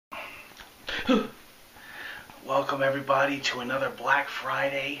Welcome everybody to another Black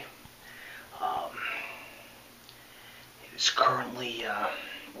Friday. It is currently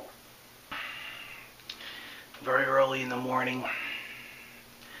very early in the morning.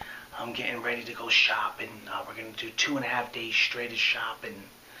 I'm getting ready to go shopping. We're going to do 2.5 days straight of shopping.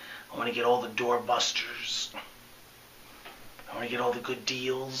 I want to get all the doorbusters. I want to get all the good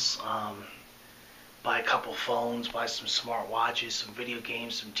deals. Buy a couple phones, buy some smart watches, some video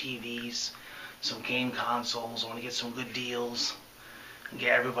games, some TVs, some game consoles. I want to get some good deals and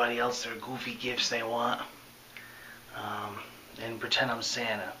get everybody else their goofy gifts they want, and pretend I'm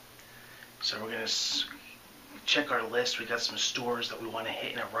Santa. So we're going to check our list. We got some stores that we want to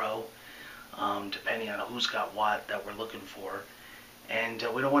hit in a row, depending on who's got what that we're looking for. And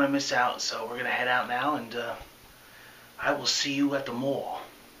we don't want to miss out, so we're going to head out now, and I will see you at the mall.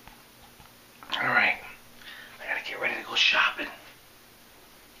 Alright, I gotta get ready to go shopping.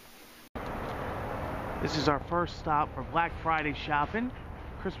 This is our first stop for Black Friday shopping.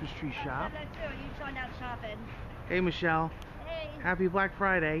 Christmas tree shop. You joined out shopping. Hey Michelle. Hey. Happy Black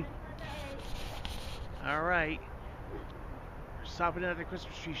Friday. Alright. We're stopping at the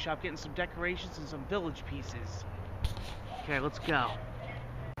Christmas tree shop, getting some decorations and some village pieces. Okay, let's go.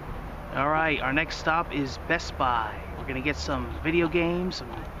 Alright, our next stop is Best Buy. We're gonna get some video games, some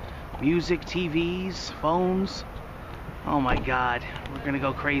music, TVs, phones. Oh my god, we're gonna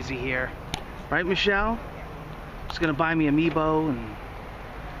go crazy here. Right, Michelle? She's gonna buy me Amiibo and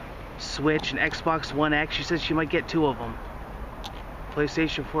Switch and Xbox One X. She says she might get 2 of them.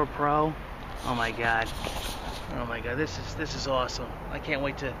 PlayStation 4 Pro. Oh my god. Oh my god, this is awesome. I can't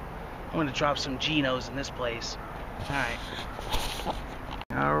wait to... I'm gonna drop some Genos in this place. Alright.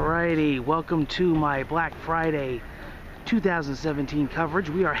 Alrighty, welcome to my Black Friday 2017 coverage.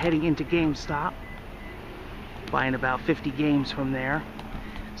 We are heading into GameStop, buying about 50 games from there,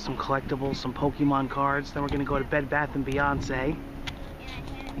 some collectibles, some Pokemon cards. Then we're going to go to Bed Bath & Beyond and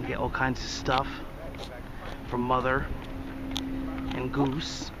get all kinds of stuff from Mother and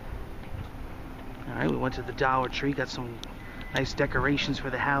Goose. Alright, we went to the Dollar Tree, got some nice decorations for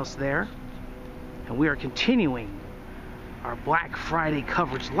the house there. And we are continuing our Black Friday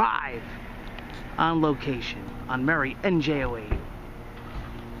coverage live on location on Murray NJ08.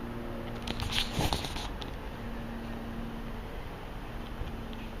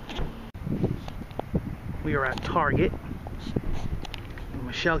 We are at Target.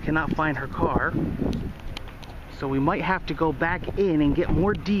 Michelle cannot find her car, so we might have to go back in and get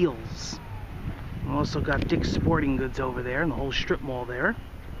more deals. We also got Dick's Sporting Goods over there and the whole strip mall there.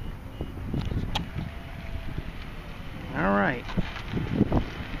 Alright.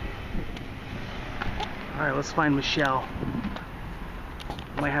 Alright, let's find Michelle.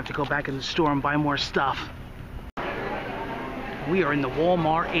 Might have to go back in the store and buy more stuff. We are in the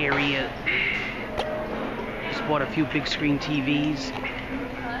Walmart area. Just bought a few big screen TVs.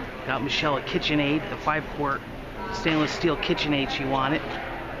 Got Michelle a KitchenAid, the 5-quart stainless steel KitchenAid she wanted.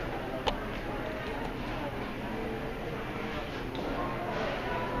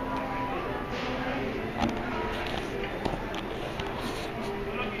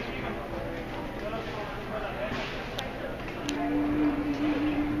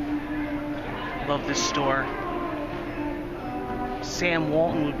 Love this store. Sam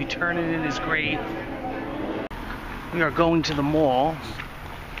Walton would be turning in his grave. We are going to the mall.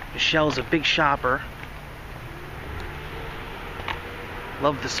 Michelle's a big shopper.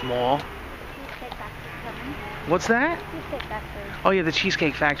 Love this mall. What's that? Oh yeah, the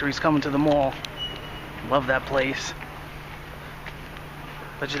Cheesecake Factory's coming to the mall. Love that place.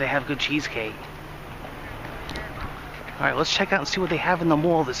 Bet you they have good cheesecake. Alright, let's check out and see what they have in the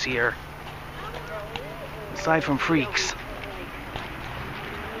mall this year. Aside from freaks.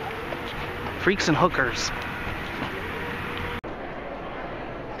 Freaks and hookers.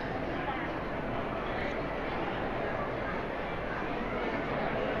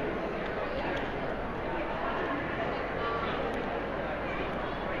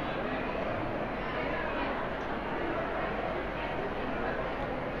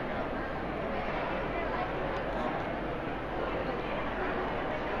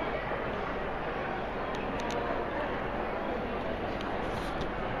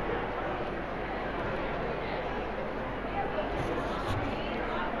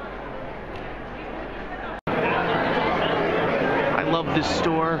 Love this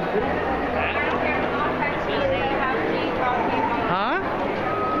store. Huh?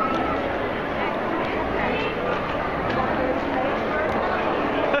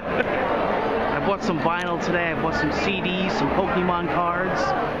 I bought some vinyl today. I bought some CDs, some Pokemon cards.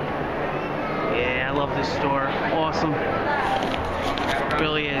 Yeah, I love this store. Awesome. It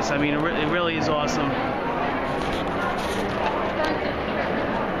really is. I mean, it really is awesome.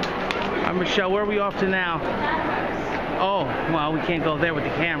 All right, Michelle, where are we off to now? Oh, well, we can't go there with the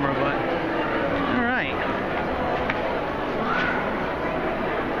camera, but all right.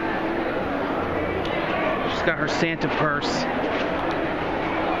 She's got her Santa purse.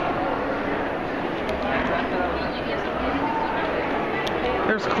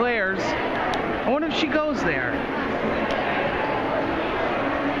 There's Claire's. I wonder if she goes there.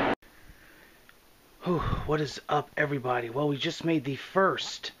 Whew, what is up, everybody? Well, we just made the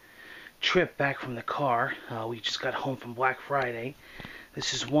first trip back from the car. We just got home from Black Friday.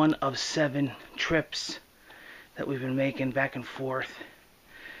 This is one of 7 trips that we've been making back and forth.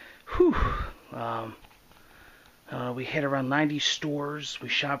 Whew. We hit around 90 stores. We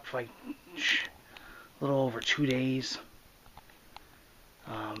shopped for like a little over 2 days.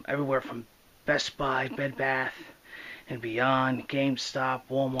 Everywhere from Best Buy, Bed Bath and Beyond, GameStop,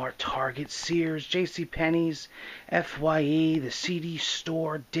 Walmart, Target, Sears, JCPenney's, FYE, the CD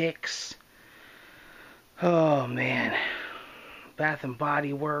store, Dick's. Oh man, Bath and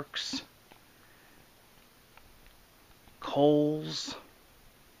Body Works, Kohl's.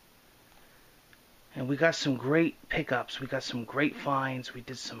 And we got some great pickups. We got some great finds. We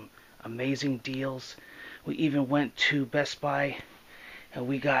did some amazing deals. We even went to Best Buy and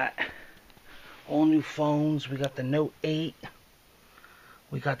we got all new phones. We got the Note 8.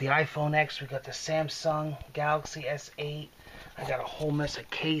 We got the iPhone X. We got the Samsung Galaxy S8. I got a whole mess of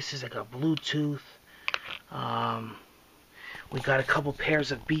cases. I got Bluetooth. We got a couple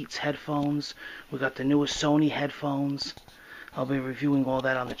pairs of Beats headphones. We got the newest Sony headphones. I'll be reviewing all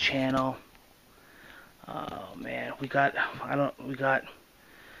that on the channel. Oh man, we got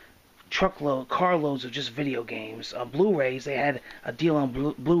carloads of just video games. Blu-rays, they had a deal on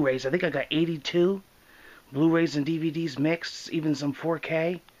Blu-rays. I think I got 82 Blu-rays and DVDs mixed, even some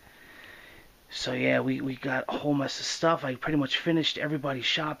 4K. So yeah, we got a whole mess of stuff. I pretty much finished everybody's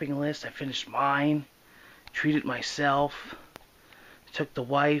shopping list. I finished mine, treated myself, took the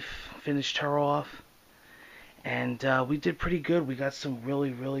wife, finished her off, and we did pretty good. We got some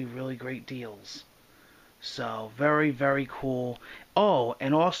really great deals. So, very, very cool. Oh,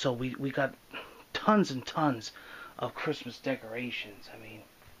 and also, we got tons and tons of Christmas decorations. I mean,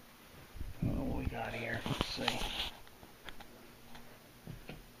 I don't know what we got here. Let's see.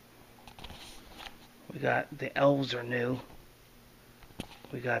 We got the elves are new.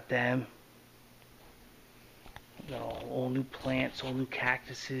 We got them. We got all new plants, all new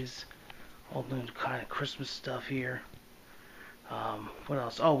cactuses, all new kind of Christmas stuff here. What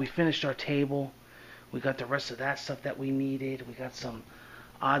else? Oh, we finished our table. We got the rest of that stuff that we needed. We got some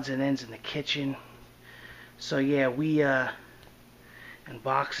odds and ends in the kitchen. So yeah, we and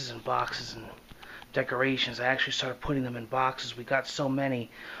boxes and boxes and decorations. I actually started putting them in boxes. We got so many.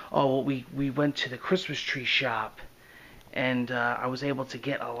 Oh, well, we went to the Christmas tree shop, and I was able to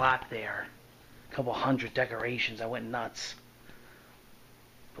get a lot there. A couple hundred decorations. I went nuts.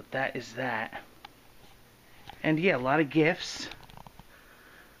 But that is that. And yeah, a lot of gifts.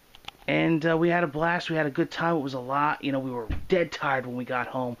 And we had a blast. We had a good time. It was a lot. You know, we were dead tired when we got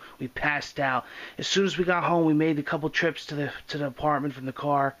home. We passed out. As soon as we got home, we made a couple trips to the apartment from the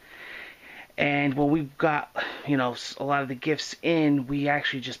car. And when we got, you know, a lot of the gifts in, we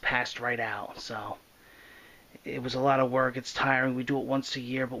actually just passed right out. So it was a lot of work. It's tiring. We do it once a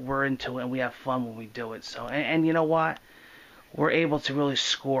year, but we're into it and we have fun when we do it. So and you know what? We're able to really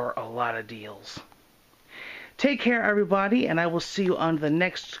score a lot of deals. Take care, everybody, and I will see you on the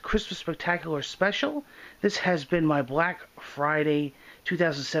next Christmas Spectacular special. This has been my Black Friday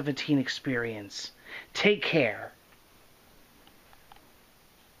 2017 experience. Take care.